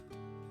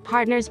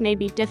Partners may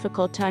be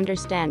difficult to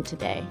understand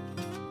today.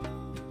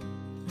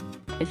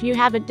 If you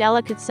have a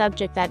delicate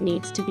subject that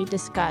needs to be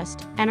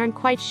discussed and aren't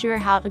quite sure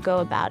how to go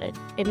about it,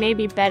 it may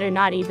be better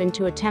not even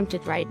to attempt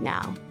it right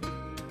now.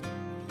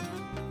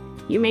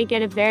 You may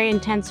get a very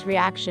intense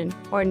reaction,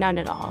 or none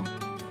at all.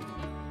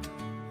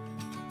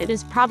 It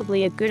is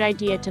probably a good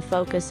idea to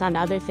focus on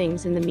other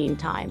things in the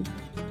meantime.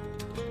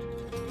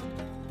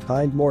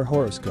 Find more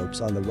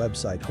horoscopes on the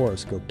website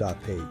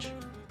horoscope.page.